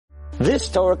This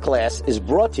Torah class is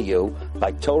brought to you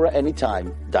by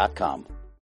TorahAnytime.com.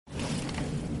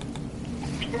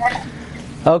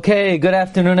 Okay, good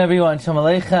afternoon everyone. Shalom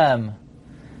Aleichem.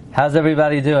 How's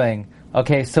everybody doing?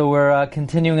 Okay, so we're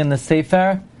continuing in the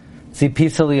Sefer,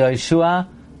 Tzipisa Yeshua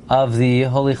of the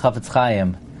Holy Chafetz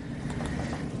Chaim.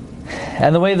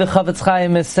 And the way the Chafetz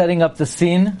Chaim is setting up the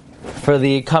scene for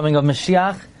the coming of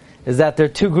Mashiach is that there are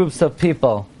two groups of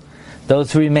people.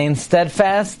 Those who remain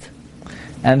steadfast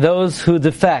and those who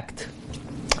defect.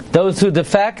 Those who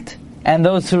defect and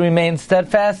those who remain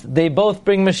steadfast, they both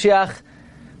bring Mashiach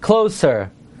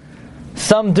closer.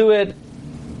 Some do it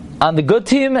on the good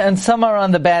team and some are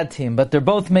on the bad team, but they're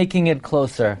both making it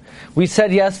closer. We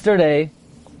said yesterday,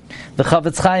 the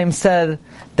Chafetz Chaim said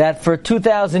that for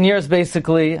 2,000 years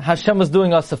basically, Hashem was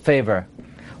doing us a favor.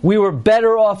 We were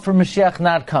better off for Mashiach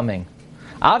not coming.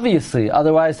 Obviously,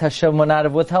 otherwise Hashem would not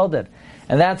have withheld it.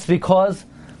 And that's because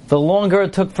the longer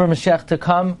it took for Mashiach to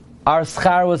come, our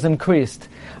schar was increased.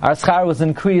 Our schar was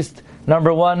increased,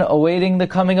 number one, awaiting the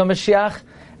coming of Mashiach,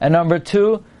 and number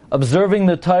two, observing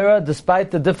the Torah despite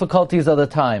the difficulties of the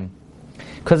time.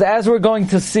 Because as we're going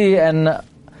to see, and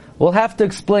we'll have to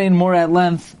explain more at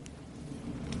length,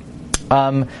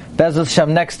 Be'ez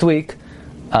Hashem next week,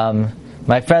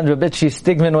 my friend Rabitchi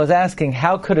Stigman was asking,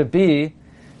 how could it be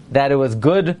that it was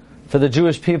good for the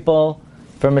Jewish people,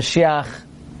 for Mashiach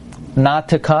not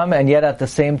to come, and yet at the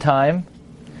same time,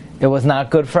 it was not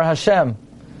good for Hashem?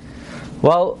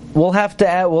 Well, we'll have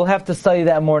to study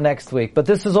that more next week. But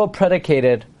this is all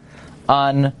predicated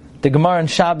on the Gemara in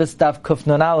Shabbos Daf Kuf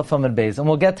Nun Aleph Amud Beis, and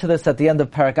we'll get to this at the end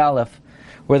of Parak Aleph,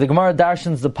 where the Gemara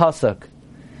darshans the pasuk.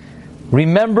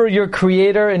 Remember your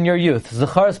Creator in your youth.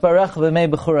 Zecharos barech v'mei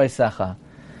b'churaisecha.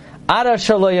 Ad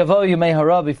asher lo yavo yimei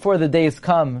hara, before the days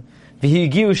come,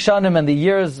 v'higiu shanim, and the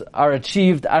years are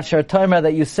achieved, asher tomer,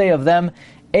 that you say of them,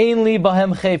 ein li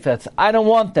bahem chayfetz, I don't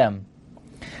want them.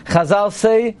 Chazal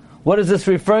say, what is this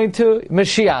referring to?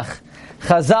 Mashiach.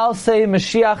 Chazal say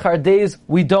Mashiach are days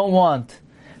we don't want.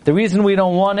 The reason we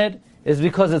don't want it is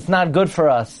because it's not good for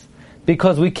us.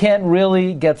 Because we can't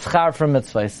really get schar from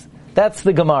mitzvahs. That's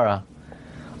the Gemara.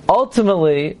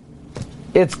 Ultimately,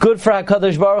 it's good for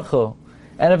HaKadosh Baruch Hu.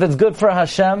 And if it's good for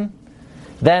Hashem,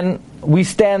 then we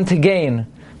stand to gain.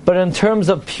 But in terms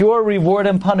of pure reward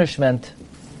and punishment,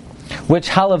 which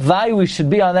halavai we should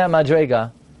be on that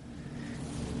madrega,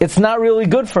 it's not really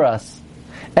good for us.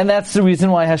 And that's the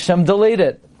reason why Hashem delayed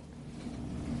it.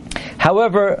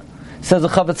 However, says the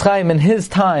Chafetz Chaim, in his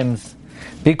times,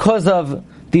 because of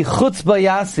the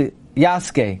chutzpah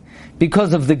yaske,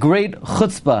 because of the great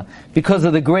chutzpah, because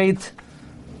of the great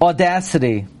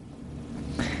audacity,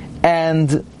 and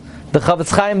the Chafetz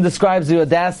Chaim describes the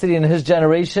audacity in his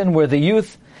generation, where the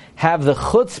youth have the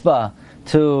chutzpah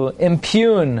to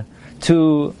impugn,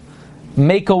 to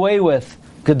make away with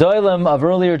Gedolim of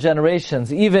earlier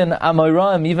generations, even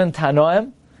Amoraim, even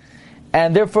Tanoim.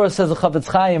 And therefore, says the Chafetz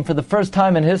Chaim, for the first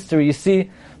time in history, you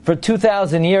see, for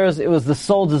 2,000 years, it was the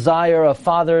sole desire of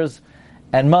fathers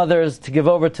and mothers to give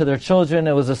over to their children.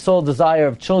 It was the sole desire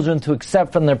of children to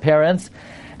accept from their parents.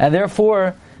 And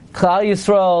therefore, Klal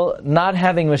Yisrael not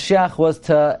having Mashiach was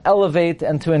to elevate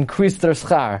and to increase their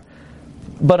schar.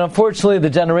 But unfortunately, the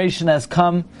generation has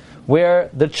come where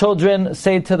the children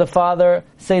say to the father,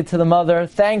 say to the mother,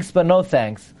 thanks but no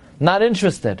thanks, not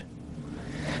interested.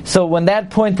 So when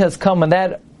that point has come, when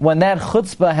that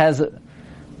chutzpah has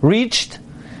reached,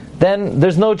 then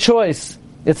there's no choice.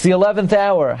 It's the 11th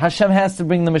hour. Hashem has to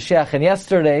bring the Mashiach. And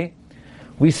yesterday,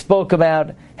 we spoke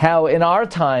about how in our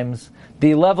times,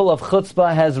 the level of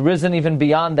chutzpah has risen even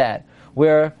beyond that,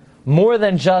 where more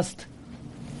than just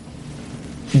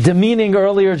demeaning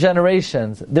earlier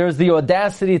generations, there's the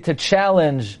audacity to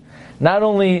challenge not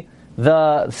only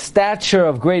the stature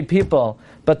of great people,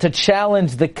 but to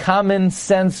challenge the common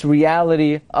sense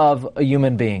reality of a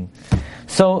human being.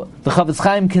 So the Chafetz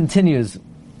Chaim continues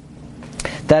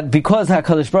that because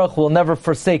HaKadosh Baruch Hu will never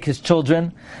forsake His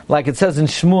children, like it says in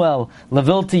Shmuel,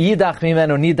 Levilti yidach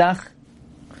mimenu nidach,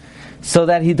 so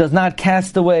that He does not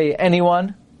cast away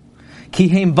anyone. Ki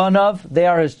heim banav, they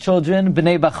are His children,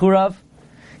 b'nei bachurav,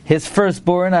 His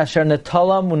firstborn, asher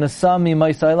netalam unasam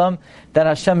mimay saylam, that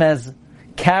Hashem has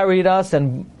carried us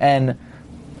and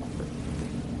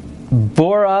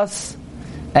bore us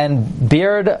and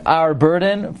bared our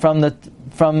burden from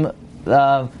Mimay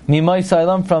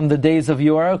Saylam, from the days of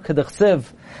yore, Kedachsiv,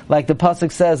 like the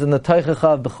pasuk says in the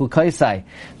Teichachav B'chukaisai,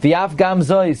 V'yaf gam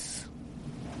zois.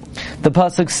 The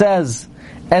pasuk says,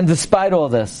 and despite all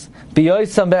this,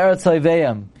 B'yoisam be'eretz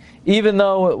oiveyam, even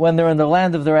though when they're in the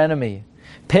land of their enemy,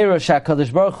 Perush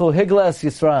HaKadosh Baruch Hu Higlas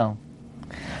Yisrael,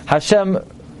 Hashem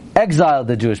exiled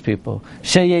the Jewish people.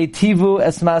 Sheyetivu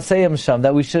es ma'aseyim sham,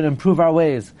 that we should improve our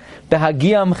ways.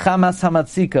 Behagiam chamas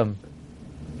hamatzikim.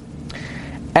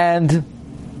 And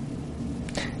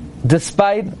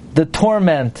despite the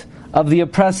torment of the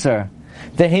oppressor,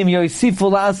 Vehim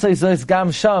yoisifu la'asei zois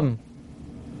gam sham.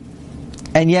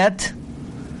 And yet,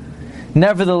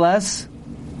 nevertheless,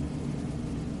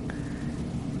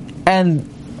 and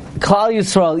Klal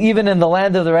Yisrael, even in the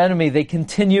land of their enemy, they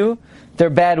continue their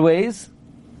bad ways.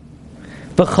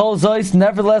 B'chol zois,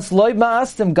 nevertheless, loy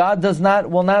ma'astim, God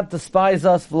will not despise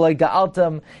us. V'loy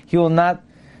ga'altam, He will not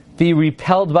be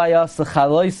repelled by us.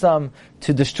 L'chaloisam,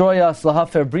 to destroy us.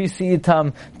 L'hafer brisi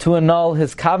itam, to annul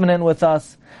His covenant with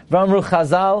us. V'amru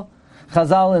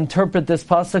Chazal interpret this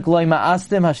pasuk, loy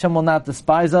ma'astim, Hashem will not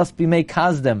despise us. Bimei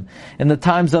kazdim, in the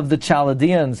times of the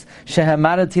Chaldeans,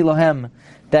 shehemarati lohem,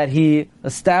 that He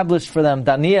established for them,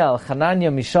 Daniel,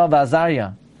 Hananiah, Mishael,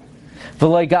 Azariah.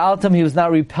 V'loy ga'altam, He was not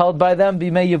repelled by them.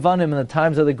 Bimei Yevanim, in the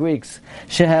times of the Greeks.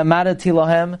 Shehemarati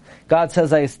lohem, God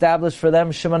says, I established for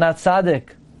them Shimon HaTzadik.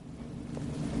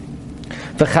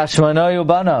 V'chashmonayu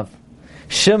banav,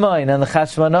 Shimon and the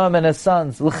Chashmonaim and his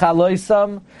sons.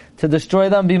 L'chaloisam, to destroy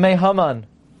them. Bimei Haman.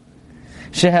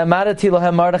 Shehemarati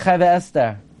lohem Mordechai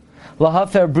ve'Esther.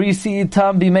 L'hafer brisi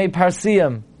itam bimei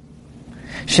Parsiyim.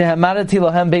 Shehemarati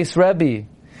lohem beis Rebbe.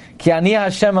 Ki ani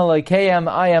Hashem Elokeim,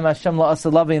 I am Hashem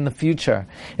la'asalavi in the future.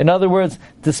 In other words,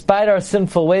 despite our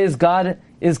sinful ways, God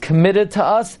is committed to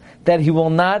us that He will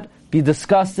not be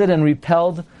disgusted and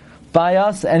repelled by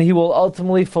us, and He will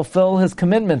ultimately fulfill His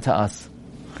commitment to us.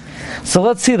 So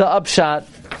let's see the upshot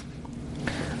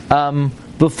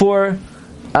before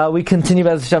we continue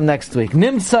B'ez Hashem next week.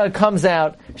 Nimsa comes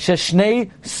out,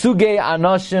 Sheshnei Sugei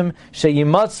Anoshim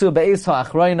Sheyimatsu Be'ez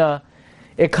Ha'achroina.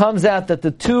 It comes out that the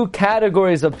two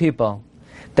categories of people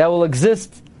that will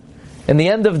exist in the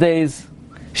end of days,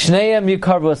 Shneim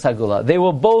Yikarvu Sagula, they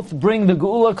will both bring the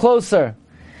Geulah closer.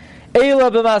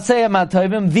 Eila b'maseyim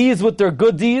ha'tovim, these with their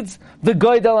good deeds, the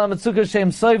goydel ha'metzuka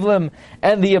she'em soivlim,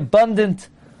 and the abundant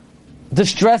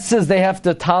distresses they have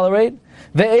to tolerate.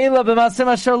 Ve'eila b'maseyim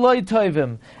asher lo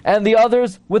tovim, and the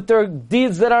others with their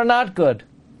deeds that are not good.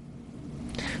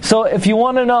 So, if you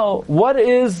want to know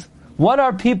what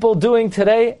are people doing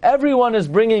today, everyone is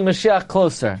bringing Mashiach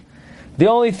closer. The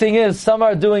only thing is, some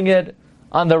are doing it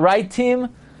on the right team,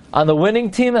 on the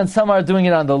winning team, and some are doing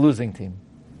it on the losing team.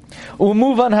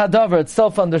 Umuvan hadavar, it's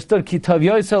self-understood. Ki tov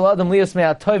yoyser adam lias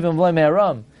me'atovim v'lo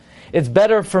me'aram. It's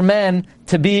better for men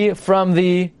to be from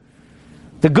the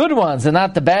good ones and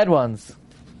not the bad ones.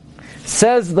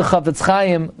 Says the Chafetz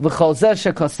Chaim, v'chol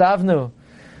zeh shekosavnu,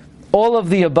 all of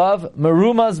the above,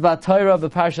 merumaz b'Torah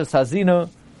b'Parshas Hazinu,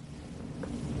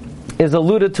 is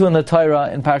alluded to in the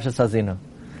Torah in Parshas Hazinu.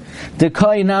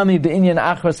 Dekoi nami b'inyan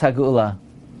achras hagula,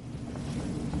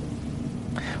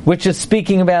 which is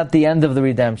speaking about the end of the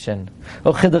redemption.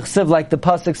 Like the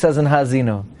pasuk says in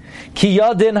Hazinu, Ki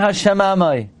yadin Hashem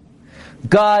amai,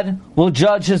 God will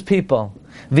judge His people.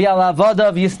 V'al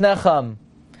avadav yisnecham,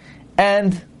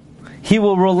 and He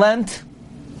will relent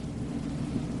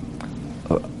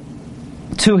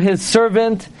to His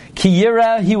servant. Ki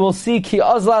yira, He will see, ki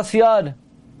ozlas yad,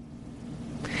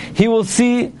 He will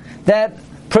see that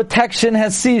protection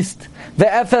has ceased.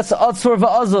 Ve'efes atzur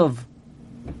v'azov,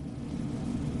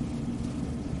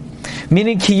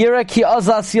 meaning ki yira ki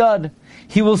azas yad,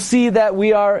 He will see that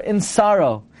we are in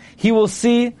sorrow. He will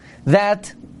see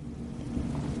that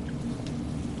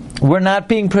we're not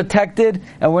being protected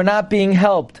and we're not being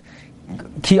helped.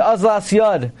 Ki azas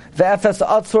yad, ve'efes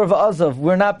atzur v'azov,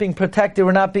 we're not being protected,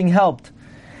 we're not being helped.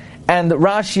 And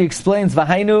Rashi explains,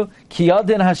 V'hainu ki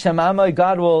yadin Hashem amai,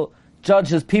 God will judge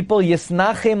His people,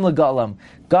 yisnachem legalam,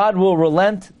 God will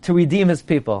relent to redeem His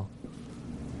people.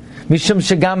 Mishum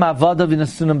shegam avadav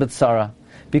v'nesunim b'tzara,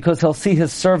 because He'll see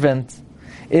His servant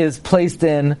is placed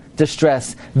in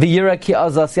distress. V'yira ki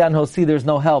azasyan, He'll see there's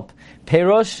no help.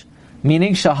 Perosh,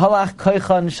 meaning shahalach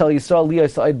koichan shal Yisrael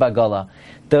liyos oid bagala,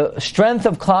 the strength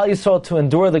of Klal Yisrael to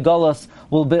endure the Galus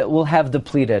will have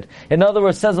depleted. In other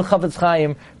words, says the Chafetz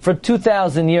Chaim, for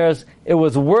 2,000 years it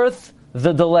was worth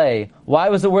the delay. Why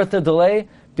was it worth the delay?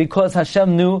 Because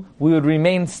Hashem knew we would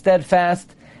remain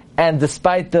steadfast, and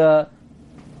despite the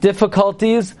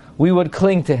difficulties, we would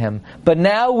cling to Him. But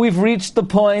now we've reached the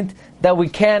point that we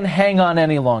can't hang on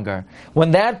any longer.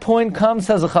 When that point comes,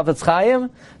 says the Chafetz Chaim,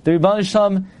 the Rebbeinu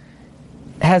Shalom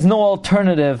has no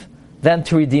alternative than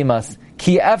to redeem us.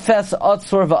 Ki efes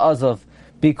atzur v'azov,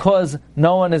 because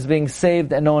no one is being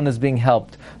saved and no one is being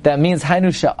helped. That means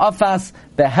hainu she'afas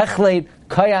behechleit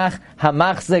koyach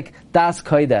hamachzik das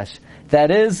kodesh.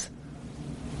 That is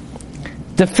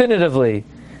definitively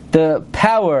the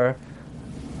power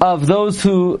of those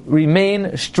who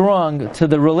remain strong to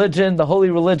the religion, the holy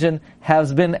religion,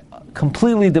 has been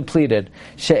completely depleted.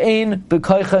 She'ein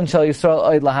b'koichan shel Yisrael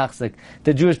oid lahachzik.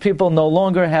 The Jewish people no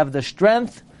longer have the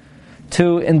strength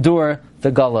to endure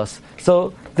the galus.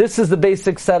 So this is the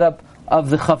basic setup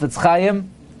of the Chafetz Chaim,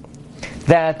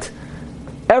 that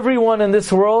everyone in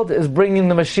this world is bringing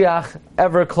the Mashiach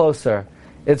ever closer.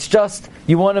 It's just,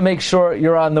 you want to make sure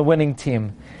you're on the winning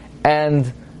team.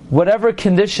 And whatever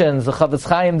conditions the Chafetz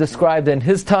Chaim described in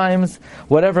his times,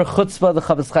 whatever chutzpah the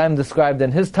Chafetz Chaim described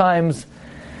in his times,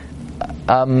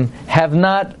 have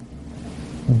not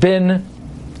been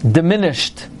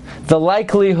diminished. The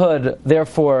likelihood,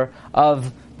 therefore,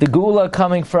 of the Geulah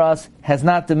coming for us has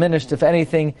not diminished. If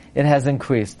anything, it has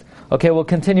increased. Okay, we'll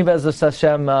continue Be'ezus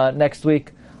Hashem next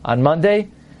week on Monday.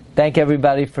 Thank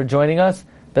everybody for joining us.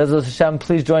 Be'ezus Hashem,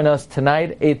 please join us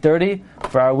tonight, 8:30,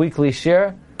 for our weekly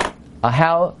shir,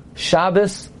 how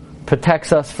Shabbos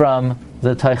protects us from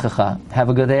the Teichacha. Have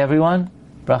a good day, everyone.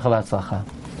 Bracha v'atzlacha.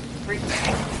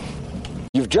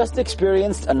 You've just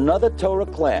experienced another Torah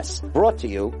class brought to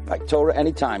you by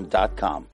TorahAnytime.com.